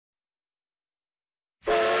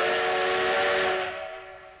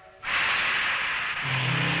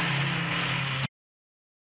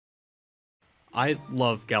I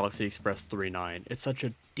love Galaxy Express 39. It's such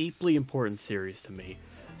a deeply important series to me,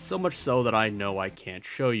 so much so that I know I can't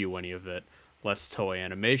show you any of it, lest Toei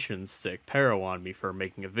Animation's sick Pero on me for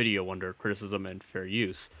making a video under criticism and fair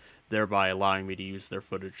use, thereby allowing me to use their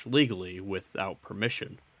footage legally without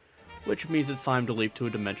permission. Which means it's time to leap to a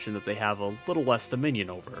dimension that they have a little less dominion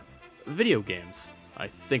over. Video games. I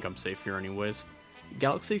think I'm safe here anyways.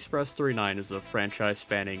 Galaxy Express 39 is a franchise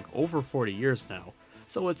spanning over 40 years now,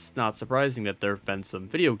 so it's not surprising that there have been some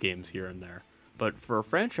video games here and there. But for a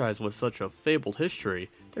franchise with such a fabled history,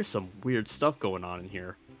 there's some weird stuff going on in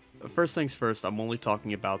here. First things first, I'm only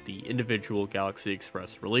talking about the individual Galaxy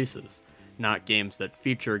Express releases, not games that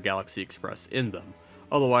feature Galaxy Express in them.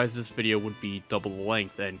 Otherwise, this video would be double the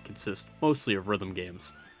length and consist mostly of rhythm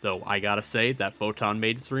games. Though I gotta say, that Photon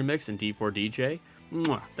Maidens remix in D4DJ,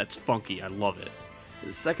 mwah, that's funky, I love it.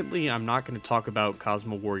 Secondly, I'm not going to talk about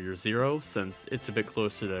Cosmo Warrior Zero, since it's a bit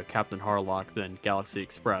closer to Captain Harlock than Galaxy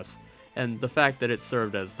Express, and the fact that it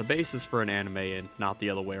served as the basis for an anime and not the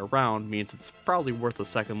other way around means it's probably worth a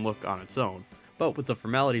second look on its own. But with the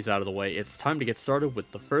formalities out of the way, it's time to get started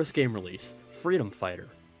with the first game release, Freedom Fighter.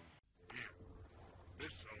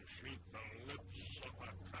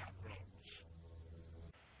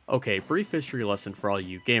 Okay, brief history lesson for all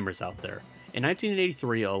you gamers out there. In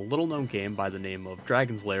 1983, a little-known game by the name of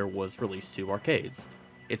Dragon's Lair was released to arcades.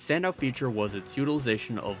 Its standout feature was its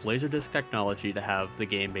utilization of Laserdisc technology to have the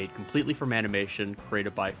game made completely from animation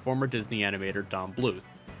created by former Disney animator Don Bluth.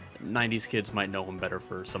 90s kids might know him better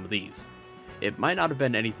for some of these. It might not have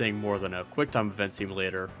been anything more than a QuickTime event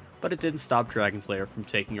simulator, but it didn't stop Dragon's Lair from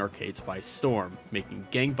taking arcades by storm, making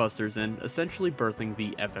gangbusters and essentially birthing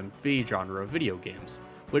the FMV genre of video games,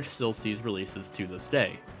 which still sees releases to this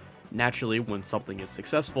day. Naturally, when something is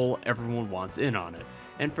successful, everyone wants in on it,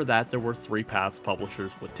 and for that there were three paths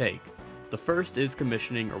publishers would take. The first is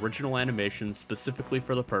commissioning original animations specifically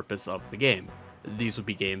for the purpose of the game. These would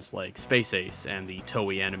be games like Space Ace and the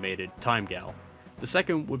Toei animated Time Gal. The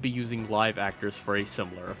second would be using live actors for a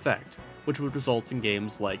similar effect, which would result in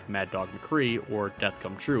games like Mad Dog McCree or Death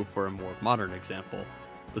Come True for a more modern example.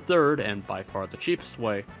 The third, and by far the cheapest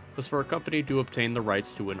way, was for a company to obtain the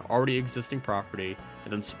rights to an already existing property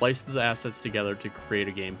and then splice the assets together to create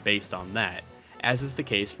a game based on that, as is the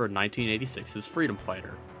case for 1986's Freedom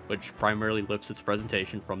Fighter, which primarily lifts its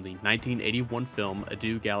presentation from the 1981 film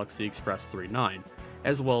Adieu Galaxy Express 39,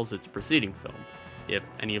 as well as its preceding film. If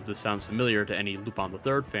any of this sounds familiar to any Lupin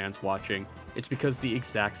III fans watching, it's because the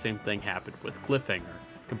exact same thing happened with Cliffhanger,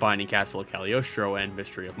 combining Castle of Cagliostro and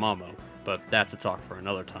Mystery of Mamo, but that's a talk for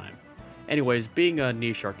another time. Anyways, being a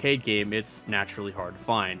niche arcade game, it's naturally hard to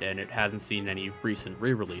find, and it hasn't seen any recent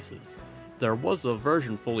re-releases. There was a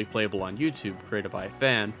version fully playable on YouTube created by a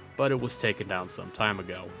fan, but it was taken down some time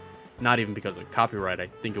ago. Not even because of copyright, I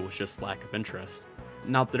think it was just lack of interest.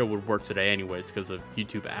 Not that it would work today anyways because of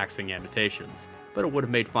YouTube axing annotations, but it would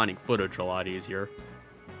have made finding footage a lot easier.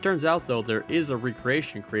 Turns out though, there is a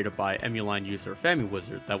recreation created by Emuline user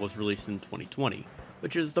FamiWizard that was released in 2020,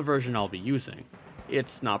 which is the version I'll be using.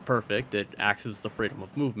 It's not perfect, it axes the freedom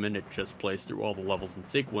of movement, it just plays through all the levels in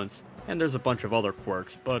sequence, and there's a bunch of other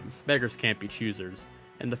quirks, but beggars can't be choosers.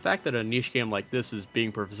 And the fact that a niche game like this is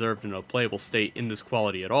being preserved in a playable state in this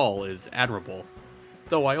quality at all is admirable.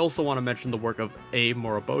 Though I also want to mention the work of A.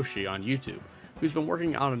 Moriboshi on YouTube, who's been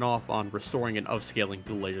working on and off on restoring and upscaling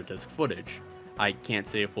the Laserdisc footage. I can't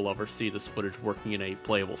say if we'll ever see this footage working in a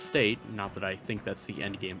playable state, not that I think that's the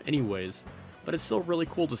endgame anyways, but it's still really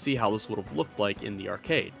cool to see how this would have looked like in the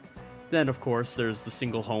arcade. Then of course there's the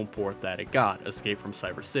single home port that it got, Escape from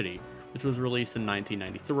Cyber City, which was released in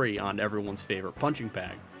 1993 on everyone's favorite punching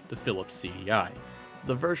bag, the Philips CDI.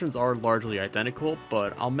 The versions are largely identical,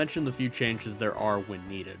 but I'll mention the few changes there are when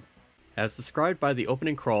needed. As described by the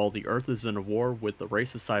opening crawl, the Earth is in a war with the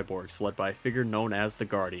race of cyborgs led by a figure known as the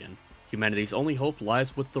Guardian. Humanity's only hope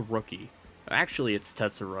lies with the Rookie. Actually, it's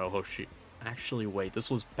Tetsuro Hoshi. Actually, wait, this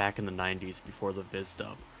was back in the 90s before the Viz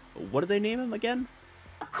dub. What did they name him again?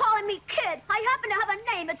 Stop calling me kid. I happen to have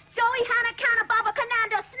a name. It's Joey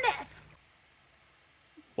Hana-cana-boba-camanda Smith.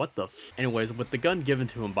 What the f? Anyways, with the gun given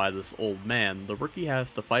to him by this old man, the Rookie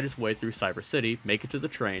has to fight his way through Cyber City, make it to the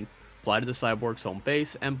train, fly to the cyborg's home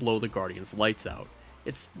base, and blow the Guardian's lights out.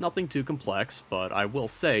 It's nothing too complex, but I will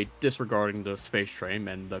say, disregarding the space train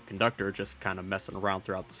and the conductor just kinda messing around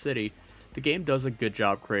throughout the city, the game does a good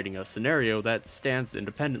job creating a scenario that stands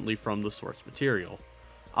independently from the source material.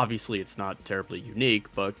 Obviously it's not terribly unique,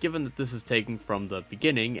 but given that this is taken from the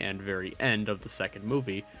beginning and very end of the second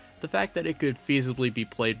movie, the fact that it could feasibly be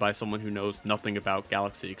played by someone who knows nothing about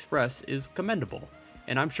Galaxy Express is commendable,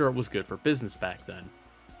 and I'm sure it was good for business back then.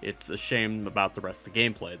 It's a shame about the rest of the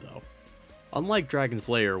gameplay though. Unlike Dragon's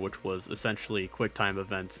Lair, which was essentially QuickTime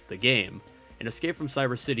Events the game, in Escape from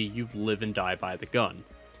Cyber City you live and die by the gun.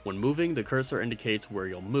 When moving, the cursor indicates where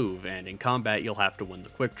you'll move, and in combat you'll have to win the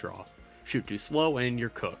quick draw. Shoot too slow and you're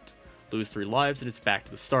cooked. Lose 3 lives and it's back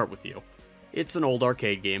to the start with you. It's an old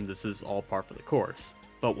arcade game, this is all par for the course.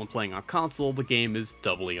 But when playing on console, the game is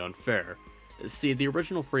doubly unfair. See, the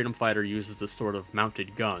original Freedom Fighter uses this sort of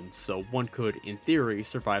mounted gun, so one could, in theory,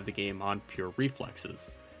 survive the game on pure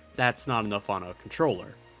reflexes. That's not enough on a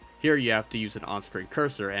controller. Here you have to use an on-screen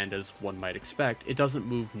cursor, and as one might expect, it doesn't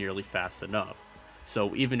move nearly fast enough.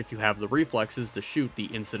 So even if you have the reflexes to shoot the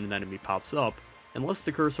instant an enemy pops up, unless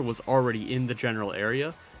the cursor was already in the general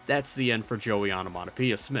area, that's the end for Joey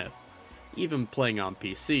Hana-cana-boba-camanda. Even playing on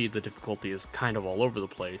PC, the difficulty is kind of all over the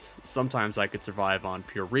place. Sometimes I could survive on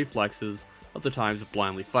pure reflexes, other times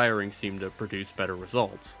blindly firing seemed to produce better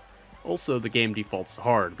results. Also, the game defaults to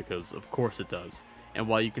hard, because of course it does, and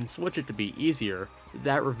while you can switch it to be easier,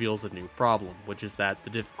 that reveals a new problem, which is that the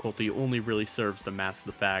difficulty only really serves to mask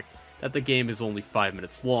the fact that the game is only 5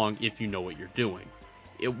 minutes long if you know what you're doing.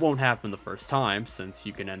 It won't happen the first time, since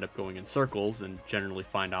you can end up going in circles and generally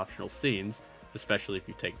find optional scenes, especially if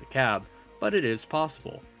you take the cab, but it is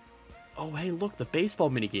possible. Oh hey look, the baseball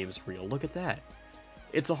minigame is real, look at that.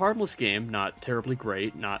 It's a harmless game, not terribly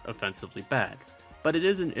great, not offensively bad, but it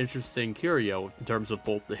is an interesting curio in terms of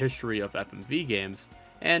both the history of FMV games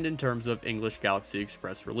and in terms of English Galaxy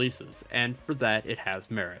Express releases, and for that it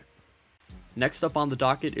has merit. Next up on the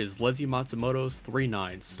docket is Leiji Matsumoto's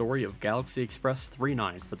 3.9, Story of Galaxy Express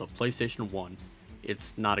 3.9 for the PlayStation 1.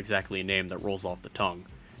 It's not exactly a name that rolls off the tongue.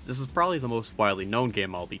 This is probably the most widely known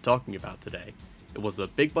game I'll be talking about today. It was a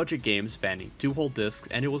big budget game spanning 2 whole discs,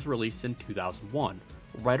 and it was released in 2001,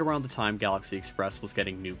 right around the time Galaxy Express was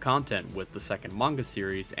getting new content with the second manga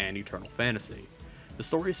series and Eternal Fantasy. The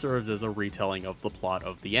story serves as a retelling of the plot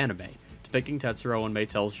of the anime, depicting Tetsuro and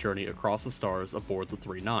Maytel's journey across the stars aboard the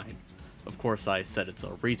 3.9. Of course I said it's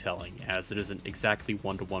a retelling, as it isn't exactly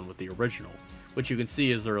one-to-one with the original, which you can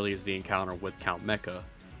see as early as the encounter with Count Mecha.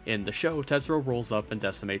 In the show, Tetsuro rolls up and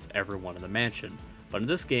decimates everyone in the mansion, but in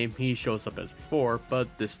this game he shows up as before,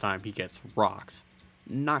 but this time he gets rocked.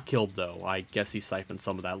 Not killed though, I guess he siphoned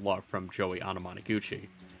some of that luck from Joey Anamanaguchi.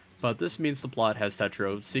 But this means the plot has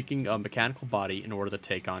Tetsuro seeking a mechanical body in order to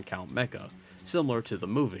take on Count Mecha, similar to the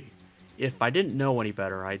movie. If I didn't know any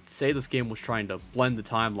better, I'd say this game was trying to blend the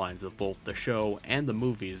timelines of both the show and the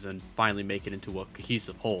movies and finally make it into a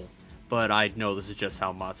cohesive whole, but I know this is just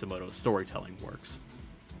how Matsumoto's storytelling works.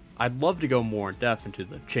 I'd love to go more in depth into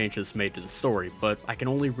the changes made to the story, but I can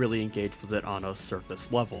only really engage with it on a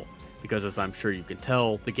surface level, because as I'm sure you can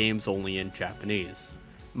tell, the game's only in Japanese.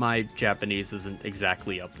 My Japanese isn't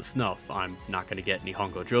exactly up to snuff, I'm not going to get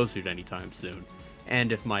Nihongo Josu'd anytime soon,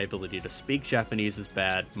 and if my ability to speak Japanese is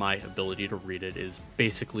bad, my ability to read it is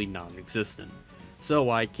basically non-existent.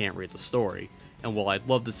 So I can't read the story, and while I'd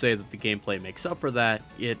love to say that the gameplay makes up for that,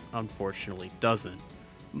 it unfortunately doesn't.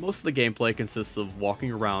 Most of the gameplay consists of walking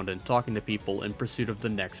around and talking to people in pursuit of the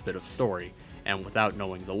next bit of story, and without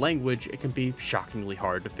knowing the language, it can be shockingly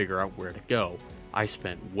hard to figure out where to go. I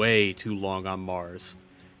spent way too long on Mars.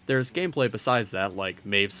 There's gameplay besides that, like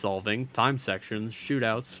maze solving, time sections,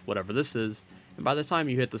 shootouts, whatever this is, and by the time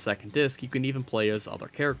you hit the second disc, you can even play as other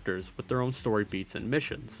characters with their own story beats and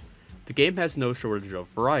missions. The game has no shortage of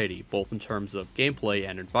variety, both in terms of gameplay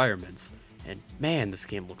and environments, and man, this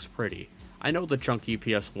game looks pretty. I know the chunky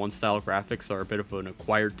PS1 style graphics are a bit of an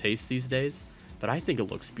acquired taste these days, but I think it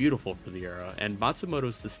looks beautiful for the era, and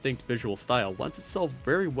Matsumoto's distinct visual style lends itself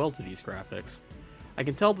very well to these graphics. I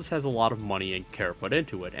can tell this has a lot of money and care put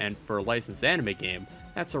into it, and for a licensed anime game,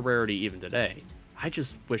 that's a rarity even today. I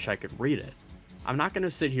just wish I could read it. I'm not going to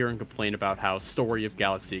sit here and complain about how Story of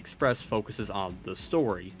Galaxy Express focuses on the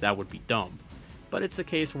story, that would be dumb. But it's a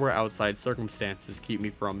case where outside circumstances keep me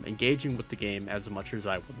from engaging with the game as much as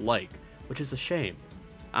I would like, which is a shame.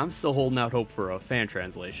 I'm still holding out hope for a fan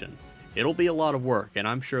translation. It'll be a lot of work, and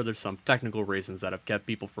I'm sure there's some technical reasons that have kept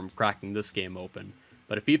people from cracking this game open.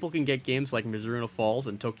 But if people can get games like Mizuruno Falls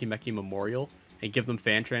and Tokimeki Memorial, and give them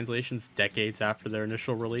fan translations decades after their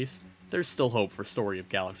initial release, there's still hope for Story of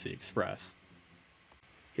Galaxy Express.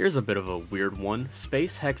 Here's a bit of a weird one,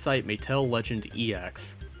 Space Hexite Maytel Legend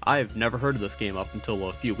EX. I've never heard of this game up until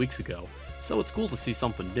a few weeks ago, so it's cool to see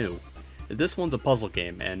something new. This one's a puzzle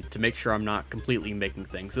game, and to make sure I'm not completely making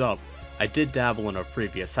things up, I did dabble in a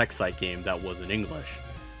previous Hexite game that was in English.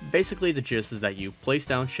 Basically the gist is that you place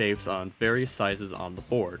down shapes on various sizes on the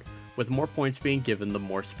board, with more points being given the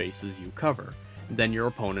more spaces you cover, and then your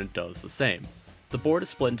opponent does the same. The board is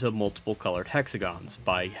split into multiple colored hexagons.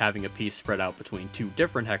 By having a piece spread out between 2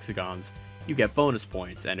 different hexagons, you get bonus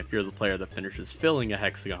points, and if you're the player that finishes filling a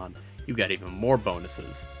hexagon, you get even more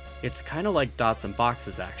bonuses. It's kinda like dots and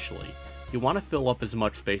boxes actually. You want to fill up as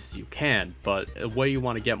much space as you can, but a way you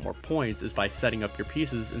want to get more points is by setting up your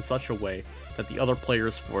pieces in such a way that the other player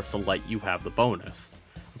is forced to let you have the bonus.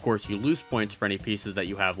 Of course, you lose points for any pieces that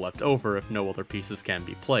you have left over if no other pieces can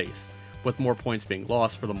be placed, with more points being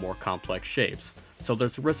lost for the more complex shapes, so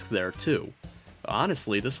there's risk there too.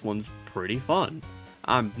 Honestly, this one's pretty fun.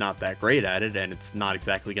 I'm not that great at it, and it's not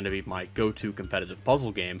exactly going to be my go-to competitive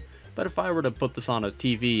puzzle game, but if I were to put this on a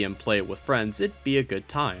TV and play it with friends, it'd be a good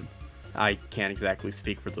time. I can't exactly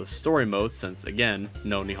speak for the story mode since, again,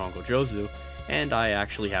 no Nihongo Jozu, and I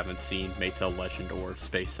actually haven't seen Maytel Legend or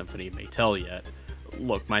Space Symphony Maytel yet.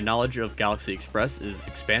 Look, my knowledge of Galaxy Express is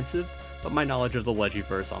expansive, but my knowledge of the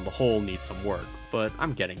Legiverse on the whole needs some work, but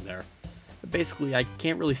I'm getting there. Basically, I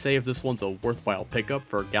can't really say if this one's a worthwhile pickup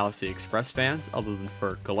for Galaxy Express fans other than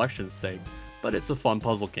for collection's sake, but it's a fun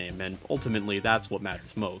puzzle game, and ultimately that's what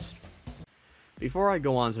matters most. Before I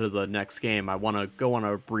go on to the next game, I want to go on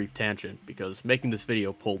a brief tangent, because making this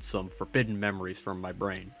video pulled some forbidden memories from my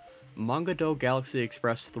brain. Manga do Galaxy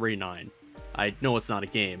Express 3.9. I know it's not a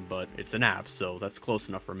game, but it's an app, so that's close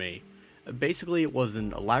enough for me. Basically, it was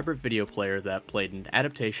an elaborate video player that played an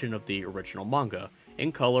adaptation of the original manga,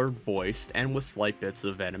 in color, voiced, and with slight bits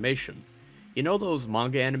of animation. You know those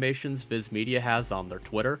manga animations Viz Media has on their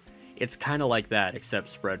Twitter? It's kinda like that, except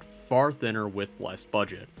spread far thinner with less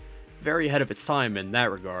budget. Very ahead of its time in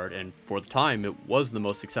that regard, and for the time it was the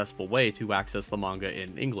most accessible way to access the manga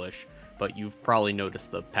in English, but you've probably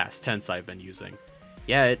noticed the past tense I've been using.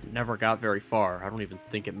 Yeah, it never got very far. I don't even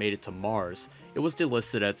think it made it to Mars. It was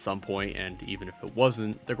delisted at some point, and even if it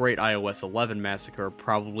wasn't, the great iOS 11 massacre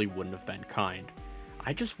probably wouldn't have been kind.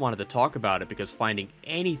 I just wanted to talk about it because finding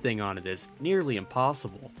anything on it is nearly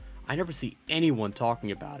impossible. I never see anyone talking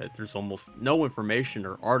about it. There's almost no information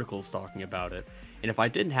or articles talking about it, and if I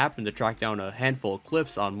didn't happen to track down a handful of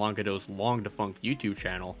clips on Mangado's long-defunct YouTube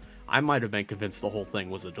channel, I might have been convinced the whole thing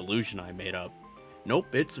was a delusion I made up.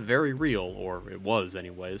 Nope, it's very real, or it was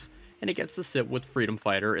anyways, and it gets to sit with Freedom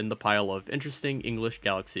Fighter in the pile of interesting English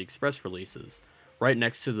Galaxy Express releases, right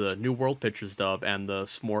next to the New World Pictures dub and the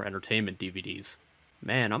S'more Entertainment DVDs.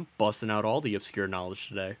 Man, I'm busting out all the obscure knowledge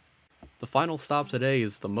today. The final stop today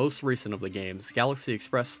is the most recent of the games, Galaxy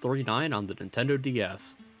Express 3.9 on the Nintendo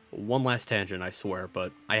DS. One last tangent, I swear,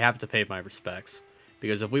 but I have to pay my respects,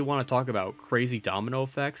 because if we want to talk about crazy domino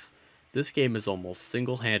effects, this game is almost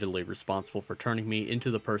single-handedly responsible for turning me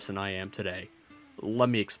into the person I am today. Let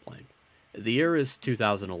me explain. The year is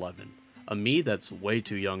 2011. A me that's way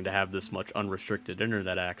too young to have this much unrestricted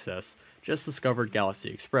internet access just discovered Galaxy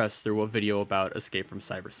Express through a video about Escape from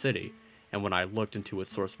Cyber City, and when I looked into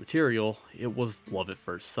its source material, it was love at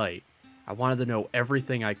first sight. I wanted to know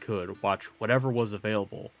everything I could, watch whatever was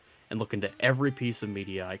available, and look into every piece of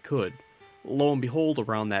media I could. Lo and behold,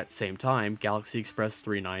 around that same time, Galaxy Express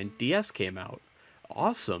 3.9 DS came out.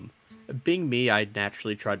 Awesome! Being me, I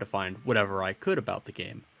naturally tried to find whatever I could about the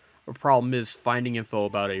game. The problem is, finding info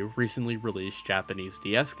about a recently released Japanese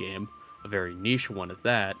DS game, a very niche one at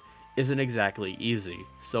that, isn't exactly easy,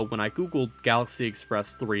 so when I googled Galaxy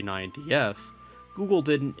Express 3.9 DS, Google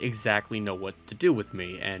didn't exactly know what to do with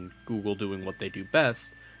me, and Google doing what they do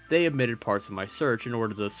best, they omitted parts of my search in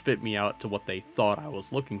order to spit me out to what they thought I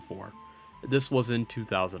was looking for. This was in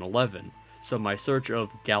 2011, so my search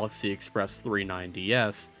of Galaxy Express 3.9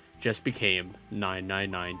 DS just became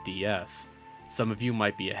 999DS. Some of you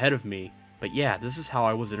might be ahead of me, but yeah, this is how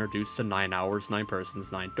I was introduced to 9 Hours, 9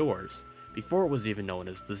 Persons, 9 Doors, before it was even known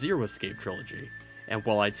as the Zero Escape trilogy, and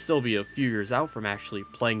while I'd still be a few years out from actually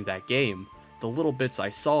playing that game, the little bits I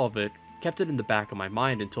saw of it kept it in the back of my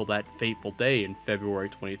mind until that fateful day in February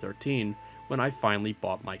 2013 when I finally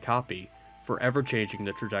bought my copy, forever changing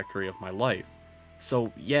the trajectory of my life.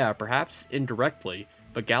 So yeah, perhaps indirectly,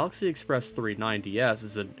 but Galaxy Express 3.9 DS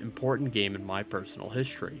is an important game in my personal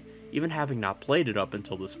history, even having not played it up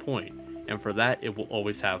until this point, and for that it will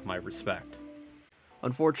always have my respect.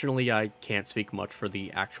 Unfortunately, I can't speak much for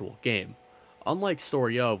the actual game. Unlike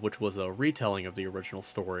Story of, which was a retelling of the original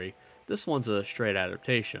story, this one's a straight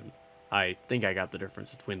adaptation. I think I got the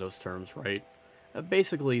difference between those terms right.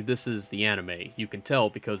 Basically, this is the anime. You can tell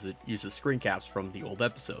because it uses screen caps from the old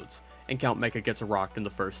episodes, and Count Mecha gets rocked in the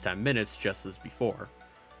first 10 minutes just as before.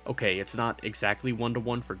 Okay, it's not exactly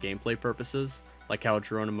one-to-one for gameplay purposes, like how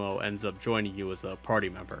Geronimo ends up joining you as a party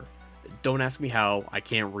member. Don't ask me how, I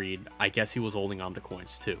can't read, I guess he was holding on to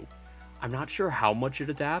coins too. I'm not sure how much it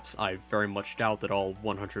adapts, I very much doubt that all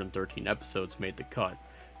 113 episodes made the cut,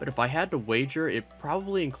 but if I had to wager, it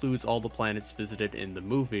probably includes all the planets visited in the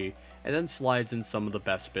movie, and then slides in some of the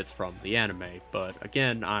best bits from the anime, but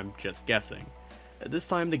again, I'm just guessing. This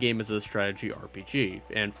time the game is a strategy RPG,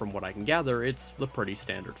 and from what I can gather, it's the pretty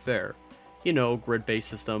standard fare. You know, grid-based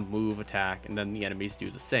system, move, attack, and then the enemies do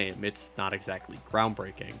the same. It's not exactly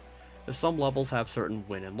groundbreaking. Some levels have certain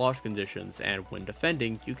win and loss conditions, and when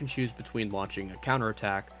defending, you can choose between launching a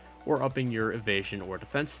counterattack or upping your evasion or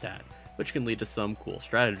defense stat, which can lead to some cool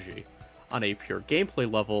strategy. On a pure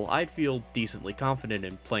gameplay level, I'd feel decently confident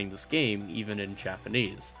in playing this game even in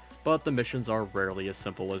Japanese, but the missions are rarely as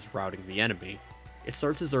simple as routing the enemy. It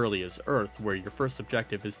starts as early as Earth, where your first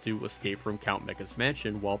objective is to escape from Count Mecha's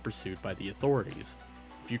mansion while pursued by the authorities.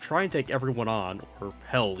 If you try and take everyone on, or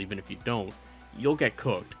hell, even if you don't, you'll get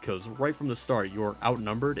cooked, cause right from the start you're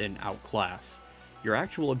outnumbered and outclassed. Your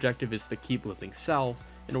actual objective is to keep moving south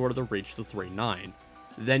in order to reach the 3-9.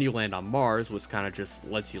 Then you land on Mars, which kinda just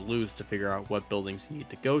lets you loose to figure out what buildings you need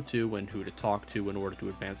to go to and who to talk to in order to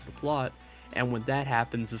advance the plot, and when that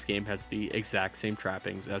happens this game has the exact same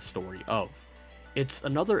trappings as Story of. It's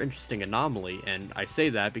another interesting anomaly, and I say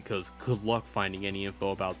that because good luck finding any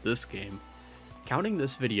info about this game. Counting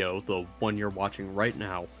this video, the one you're watching right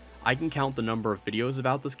now, I can count the number of videos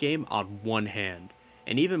about this game on one hand,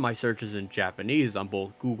 and even my searches in Japanese on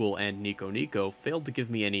both Google and Nico Nico failed to give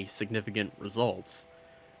me any significant results.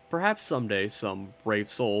 Perhaps someday some brave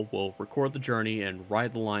soul will record the journey and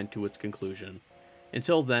ride the line to its conclusion.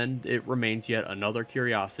 Until then, it remains yet another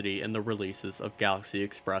curiosity in the releases of Galaxy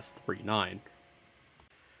Express 3.9.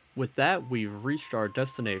 With that, we've reached our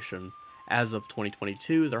destination. As of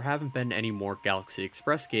 2022, there haven't been any more Galaxy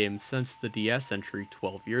Express games since the DS entry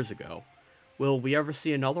 12 years ago. Will we ever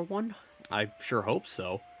see another one? I sure hope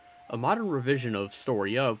so. A modern revision of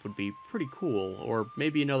Story of would be pretty cool, or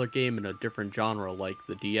maybe another game in a different genre like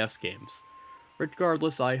the DS games.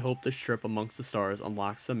 Regardless, I hope this trip amongst the stars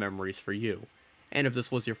unlocks some memories for you. And if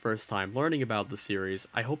this was your first time learning about the series,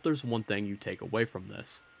 I hope there's one thing you take away from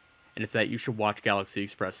this. And it's that you should watch Galaxy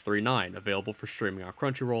Express 3.9, available for streaming on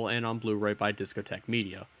Crunchyroll and on Blu-ray by Discotech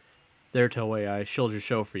Media. There, Toei, I shilled your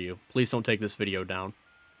show for you. Please don't take this video down.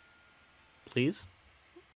 Please?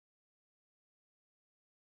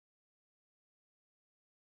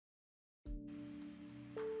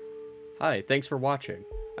 Hi, thanks for watching.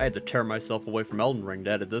 I had to tear myself away from Elden Ring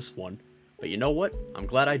to edit this one, but you know what? I'm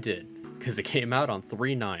glad I did, because it came out on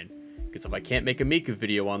 3.9. Because if I can't make a Miku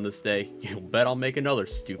video on this day, you'll bet I'll make another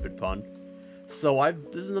stupid pun. So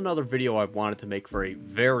this is another video I've wanted to make for a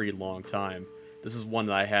very long time. This is one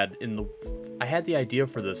that I had the idea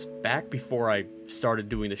for this back before I started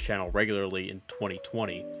doing this channel regularly in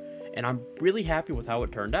 2020. And I'm really happy with how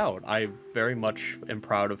it turned out. I very much am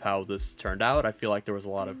proud of how this turned out. I feel like there was a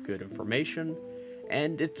lot of good information,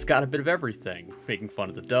 and it's got a bit of everything. Making fun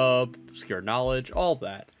of the dub, obscure knowledge, all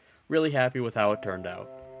that. Really happy with how it turned out.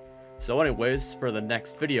 So anyways, for the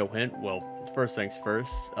next video hint, well, first things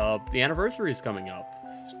first, the anniversary is coming up.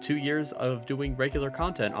 2 years of doing regular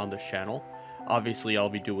content on this channel. Obviously, I'll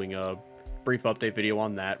be doing a brief update video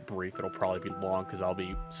on that. Brief, it'll probably be long because I'll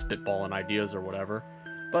be spitballing ideas or whatever.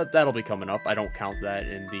 But that'll be coming up. I don't count that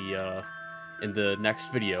in the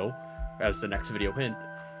next video as the next video hint.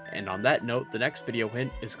 And on that note, the next video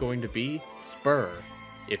hint is going to be Spur.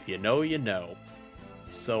 If you know, you know.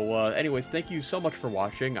 So anyways, thank you so much for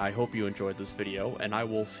watching. I hope you enjoyed this video, and I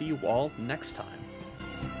will see you all next time.